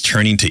of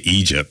returning to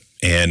Egypt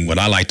and what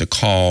I like to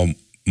call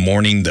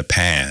mourning the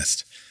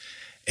past.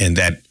 And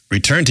that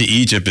return to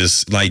Egypt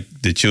is like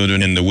the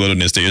children in the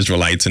wilderness, the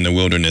Israelites in the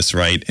wilderness,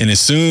 right? And as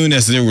soon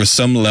as there was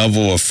some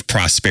level of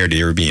prosperity,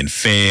 they were being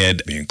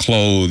fed, being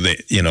clothed.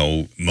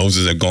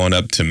 Moses had gone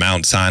up to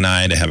Mount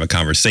Sinai to have a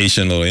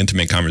little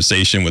intimate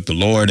conversation with the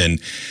Lord. And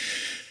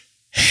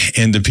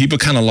the people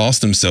kind of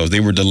lost themselves. They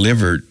were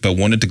delivered, but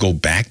wanted to go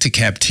back to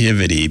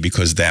captivity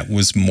because that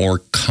was more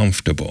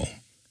comfortable.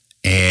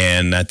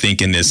 And I think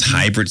in this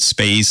hybrid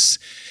space,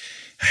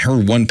 I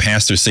heard one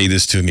pastor say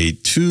this to me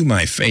to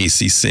my face.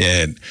 He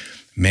said,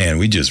 man,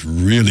 we just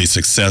really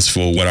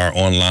successful with our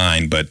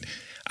online, but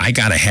I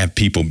got to have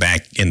people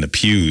back in the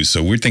pews.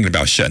 So we're thinking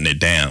about shutting it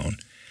down.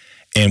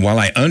 And while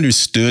I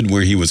understood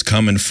where he was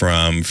coming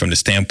from the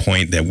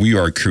standpoint that we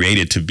are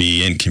created to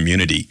be in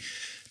community,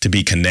 to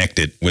be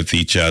connected with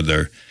each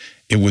other,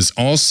 it was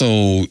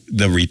also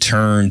the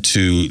return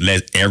to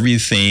let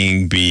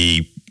everything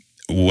be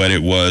what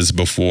it was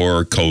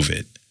before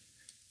COVID.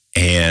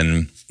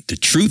 And the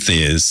truth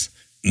is,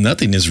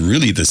 nothing is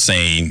really the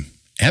same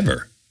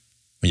ever.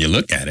 When you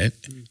look at it,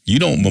 you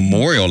don't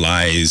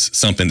memorialize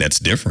something that's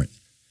different.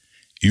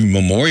 You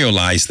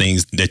memorialize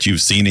things that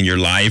you've seen in your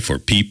life, or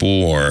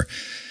people, or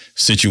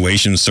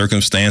situations,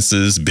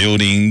 circumstances,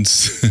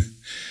 buildings,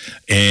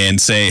 and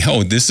say,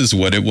 oh, this is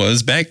what it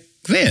was back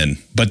then.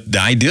 But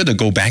the idea to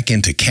go back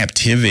into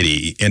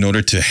captivity in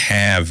order to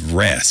have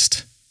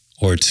rest,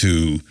 or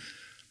to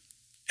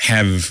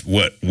have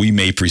what we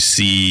may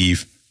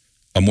perceive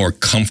a more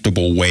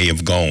comfortable way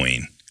of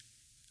going,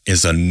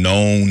 is a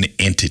known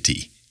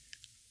entity,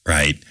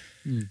 right?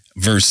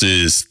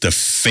 Versus the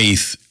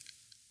faith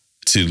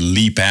to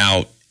leap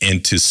out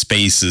into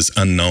spaces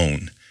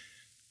unknown.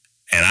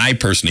 And I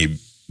personally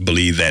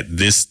believe that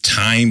this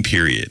time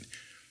period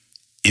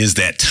is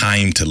that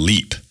time to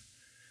leap,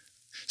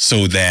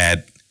 so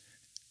that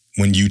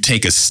when you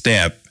take a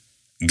step,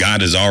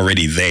 God is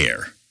already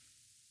there,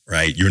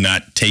 right? You're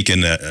not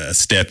taking a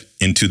step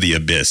into the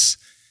abyss.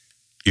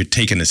 You're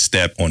taking a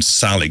step on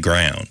solid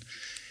ground,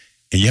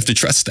 and you have to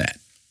trust that.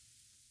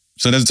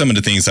 So that's some of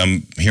the things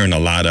I'm hearing a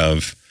lot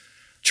of.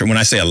 When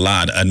I say a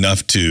lot,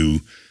 enough to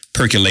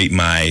percolate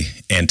my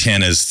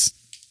antennas.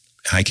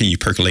 How can you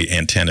percolate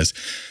antennas?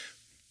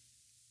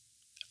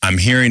 I'm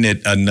hearing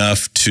it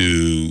enough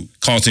to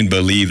cause me to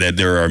believe that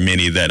there are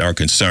many that are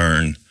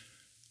concerned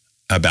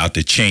about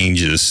the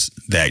changes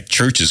that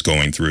church is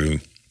going through,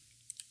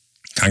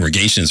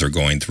 congregations are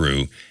going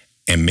through,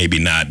 and maybe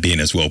not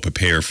being as well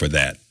prepared for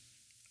that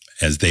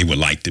as they would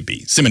like to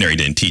be. Seminary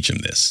didn't teach them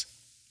this.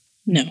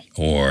 No.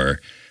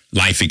 Or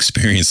life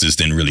experiences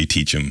didn't really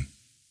teach them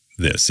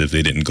this if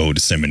they didn't go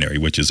to seminary,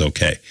 which is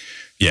okay.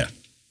 Yeah.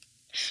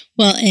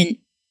 Well, and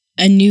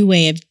a new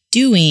way of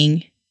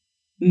doing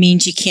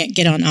means you can't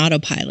get on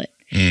autopilot.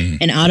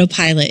 And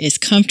autopilot is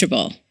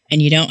comfortable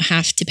and you don't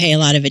have to pay a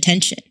lot of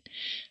attention.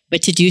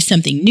 But to do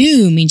something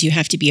new means you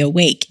have to be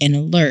awake and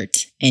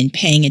alert and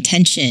paying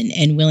attention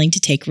and willing to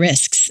take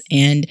risks.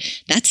 And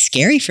that's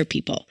scary for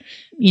people.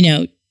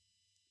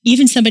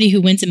 Even somebody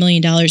who wins $1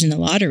 million in the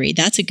lottery,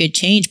 that's a good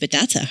change, but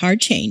that's a hard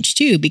change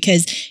too,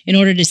 because in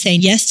order to say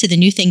yes to the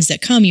new things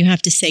that come, you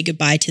have to say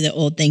goodbye to the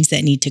old things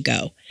that need to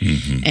go.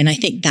 And I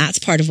think that's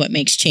part of what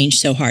makes change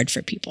so hard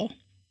for people,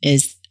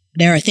 is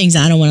there are things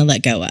I don't want to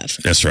let go of.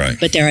 That's right.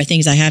 But there are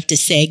things I have to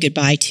say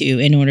goodbye to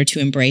in order to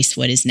embrace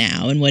what is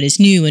now and what is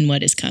new and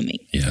what is coming.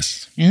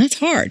 Yes. And that's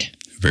hard.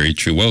 Very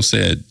true. Well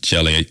said,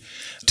 Shelley.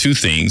 Two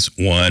things.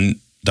 One,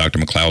 Dr.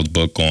 McLeod's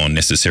book on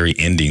necessary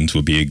endings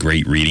would be a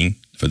great reading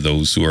for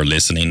those who are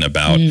listening,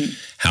 about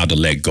how to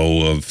let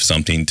go of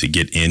something to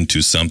get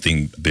into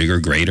something bigger,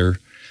 greater,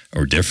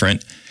 or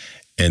different.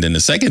 And then the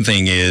second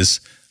thing is,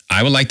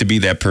 I would like to be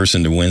that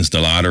person that wins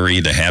the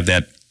lottery, to have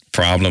that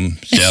problem,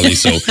 Shelley.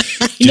 So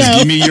just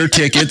give me your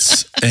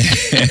tickets.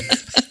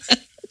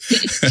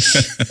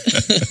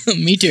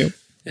 Me too.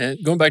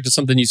 And going back to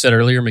something you said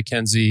earlier,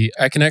 Mackenzie,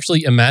 I can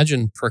actually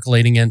imagine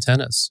percolating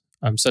antennas.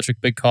 I'm such a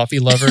big coffee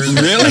lover. Really?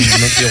 I'm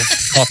one of the old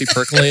coffee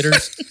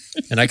percolators.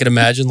 And I could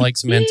imagine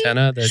some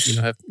antenna that,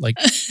 have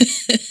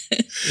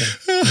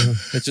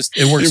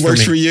it works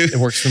for me. you. It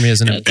works for me as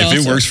an If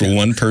it works for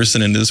one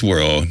person in this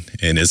world,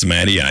 and it's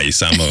Matty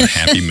Ice, I'm a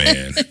happy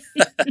man.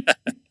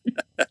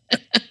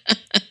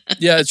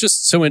 Yeah, it's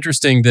just so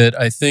interesting that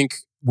I think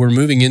we're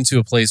moving into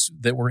a place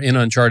that we're in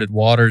uncharted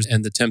waters,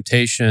 and the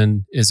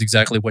temptation is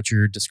exactly what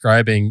you're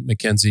describing,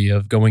 Mackenzie,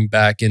 of going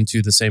back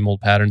into the same old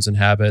patterns and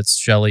habits,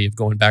 Shelley, of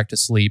going back to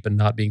sleep and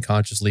not being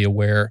consciously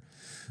aware.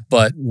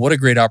 But what a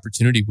great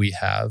opportunity we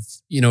have.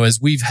 As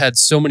we've had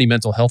so many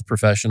mental health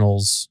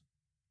professionals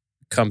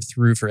come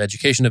through for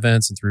education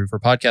events and through for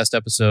podcast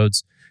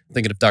episodes. I'm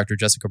thinking of Dr.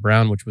 Jessica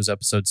Brown, which was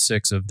episode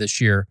 6 of this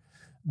year.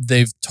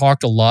 They've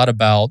talked a lot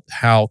about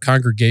how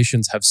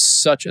congregations have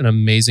such an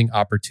amazing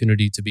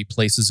opportunity to be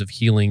places of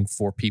healing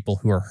for people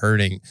who are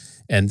hurting.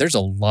 And there's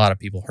a lot of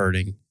people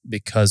hurting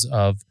because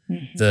of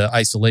the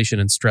isolation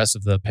and stress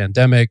of the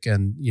pandemic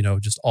and,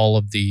 just all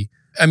of the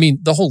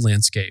whole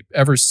landscape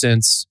ever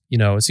since,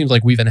 it seems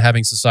like we've been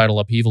having societal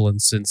upheaval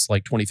since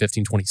like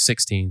 2015,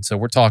 2016. So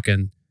we're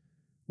talking,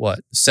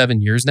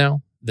 7 years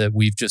now that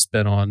we've just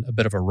been on a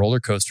bit of a roller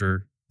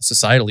coaster,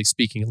 societally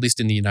speaking, at least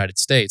in the United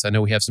States. I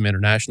know we have some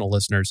international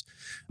listeners,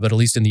 but at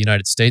least in the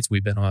United States,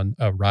 we've been on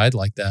a ride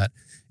like that.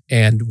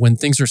 And when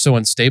things are so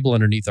unstable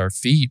underneath our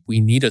feet, we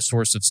need a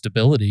source of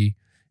stability.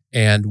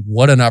 And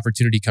what an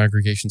opportunity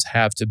congregations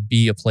have to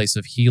be a place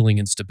of healing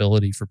and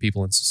stability for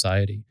people in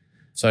society.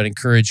 So I'd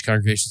encourage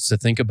congregations to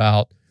think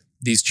about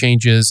these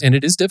changes. And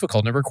it is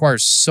difficult and it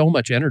requires so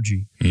much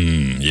energy.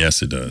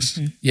 Yes, it does.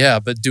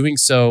 Yeah, but doing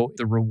so,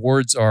 the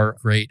rewards are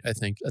great, I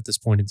think, at this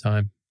point in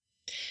time.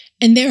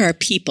 And there are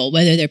people,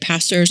 whether they're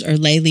pastors or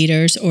lay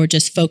leaders or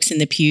just folks in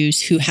the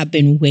pews who have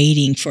been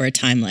waiting for a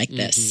time like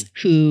this,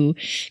 who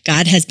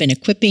God has been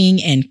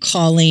equipping and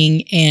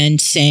calling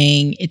and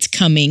saying, it's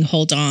coming,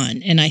 hold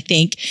on. And I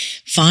think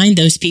find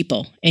those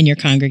people in your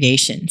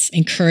congregations,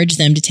 encourage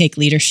them to take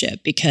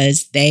leadership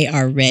because they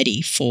are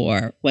ready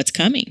for what's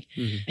coming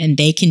and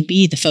they can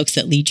be the folks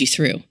that lead you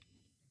through.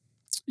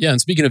 Yeah,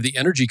 and speaking of the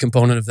energy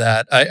component of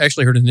that, I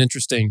actually heard an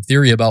interesting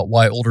theory about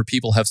why older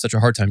people have such a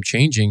hard time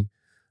changing.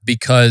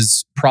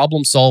 Because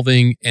problem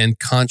solving and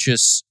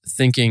conscious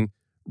thinking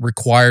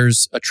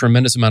requires a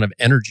tremendous amount of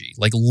energy,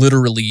 like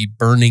literally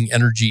burning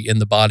energy in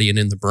the body and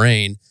in the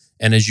brain.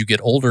 And as you get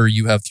older,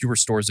 you have fewer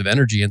stores of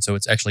energy. And so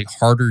it's actually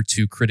harder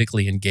to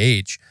critically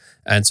engage.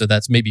 And so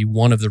that's maybe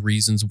one of the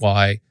reasons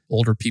why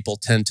older people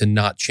tend to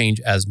not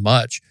change as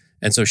much.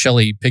 And so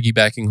Shelley,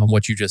 piggybacking on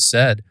what you just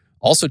said,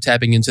 also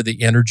tapping into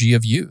the energy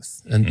of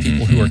youth and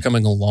people who are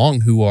coming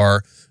along who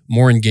are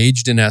more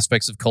engaged in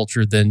aspects of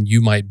culture than you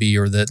might be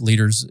or that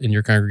leaders in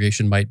your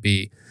congregation might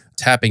be,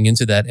 tapping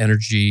into that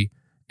energy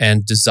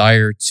and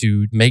desire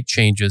to make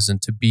changes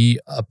and to be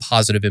a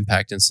positive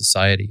impact in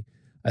society,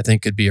 I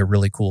think could be a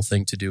really cool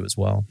thing to do as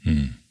well.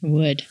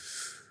 Would.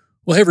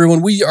 Well, hey,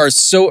 everyone, we are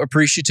so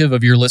appreciative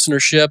of your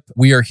listenership.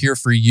 We are here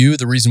for you,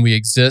 the reason we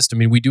exist. I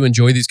mean, we do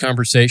enjoy these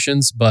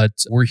conversations,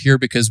 but we're here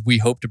because we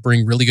hope to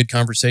bring really good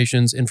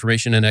conversations,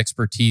 information, and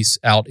expertise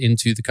out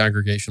into the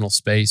congregational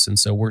space. And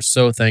so we're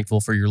so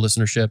thankful for your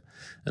listenership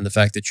and the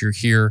fact that you're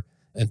here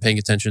and paying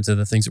attention to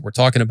the things that we're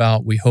talking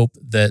about. We hope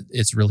that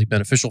it's really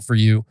beneficial for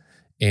you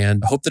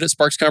and hope that it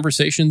sparks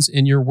conversations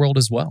in your world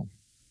as well.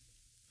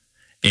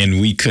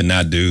 And we could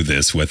not do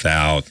this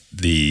without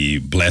the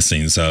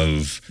blessings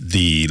of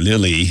the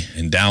Lilly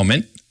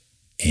Endowment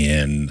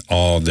and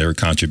all their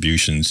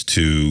contributions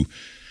to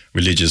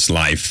religious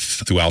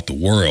life throughout the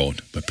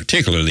world, but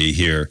particularly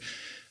here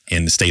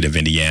in the state of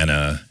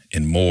Indiana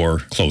and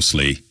more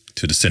closely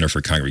to the Center for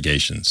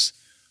Congregations.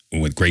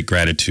 With great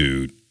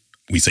gratitude,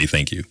 we say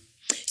thank you.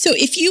 So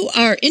if you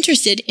are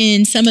interested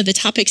in some of the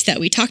topics that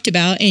we talked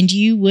about and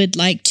you would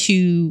like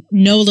to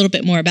know a little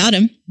bit more about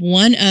them,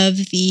 one of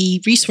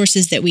the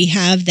resources that we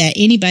have that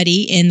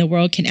anybody in the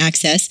world can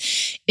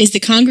access is the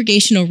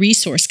Congregational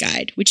Resource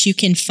Guide, which you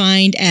can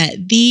find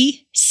at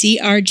thecrg.org.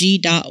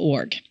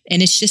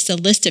 And it's just a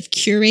list of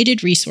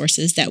curated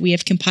resources that we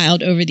have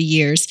compiled over the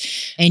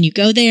years. And you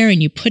go there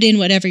and you put in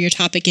whatever your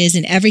topic is,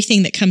 and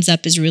everything that comes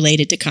up is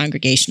related to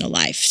congregational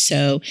life.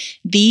 So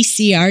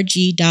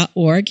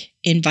thecrg.org,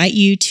 invite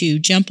you to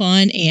jump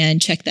on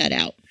and check that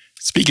out.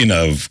 Speaking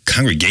of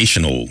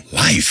congregational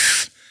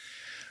life,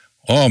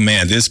 oh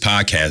man, this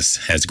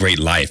podcast has great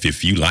life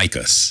if you like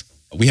us.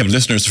 We have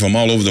listeners from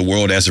all over the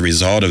world as a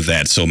result of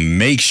that. So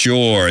make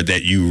sure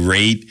that you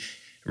rate,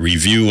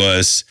 review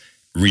us,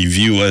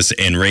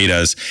 and rate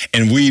us.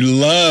 And we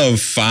love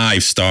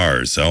 5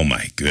 stars. Oh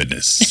my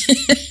goodness.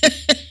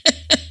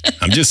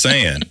 I'm just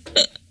saying.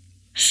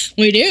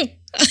 We do.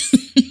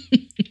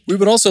 We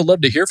would also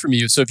love to hear from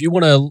you. So if you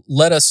want to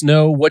let us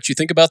know what you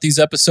think about these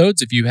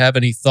episodes, if you have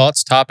any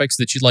thoughts, topics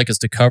that you'd like us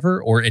to cover,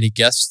 or any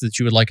guests that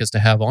you would like us to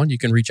have on, you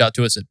can reach out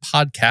to us at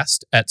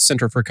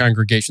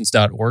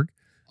podcast@centerforcongregations.org.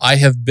 I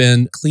have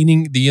been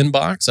cleaning the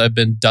inbox. I've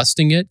been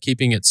dusting it,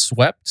 keeping it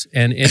swept,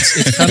 and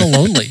it's kind of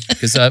lonely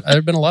because there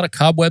have been a lot of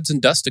cobwebs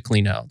and dust to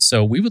clean out.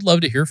 So we would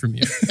love to hear from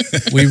you.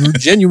 We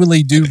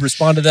genuinely do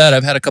respond to that.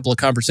 I've had a couple of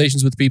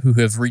conversations with people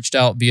who have reached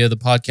out via the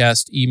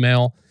podcast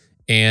email.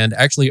 And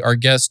actually, our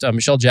guest,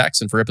 Michelle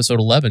Jackson, for episode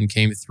 11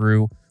 came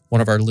through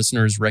one of our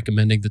listeners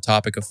recommending the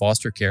topic of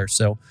foster care.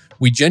 So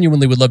we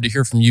genuinely would love to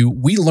hear from you.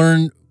 We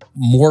learn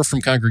more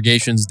from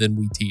congregations than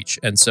we teach.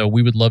 And so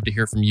we would love to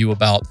hear from you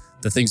about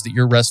the things that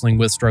you're wrestling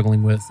with,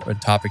 struggling with, or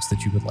topics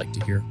that you would like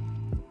to hear.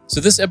 So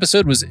this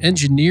episode was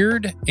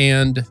engineered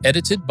and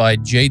edited by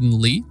Jaden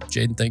Lee.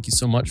 Jaden, thank you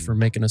so much for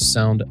making us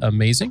sound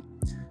amazing.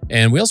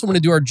 And we also want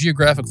to do our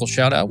geographical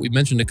shout out. We've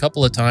mentioned a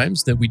couple of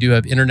times that we do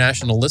have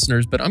international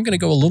listeners, but I'm going to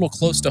go a little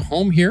close to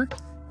home here.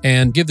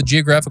 and give the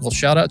geographical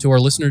shout out to our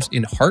listeners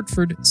in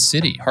Hartford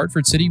City.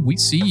 Hartford City, we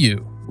see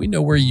you. We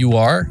know where you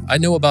are. I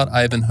know about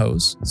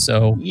Ivanhoe's,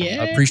 so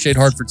I appreciate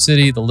Hartford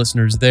City, the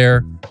listeners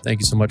there. Thank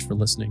you so much for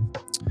listening.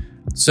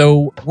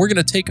 So we're going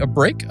to take a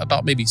break,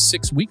 about maybe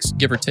 6 weeks,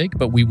 give or take,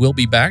 but we will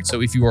be back.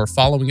 So if you are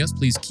following us,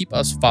 please keep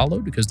us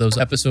followed because those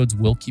episodes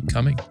will keep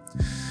coming.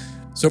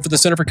 So for the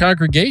Center for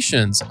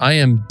Congregations, I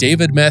am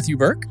David Matthew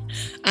Burke.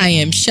 I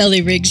am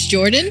Shelley Riggs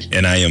Jordan.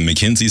 And I am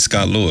Mackenzie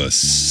Scott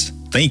Lewis.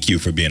 Thank you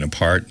for being a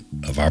part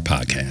of our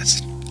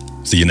podcast.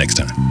 See you next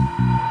time.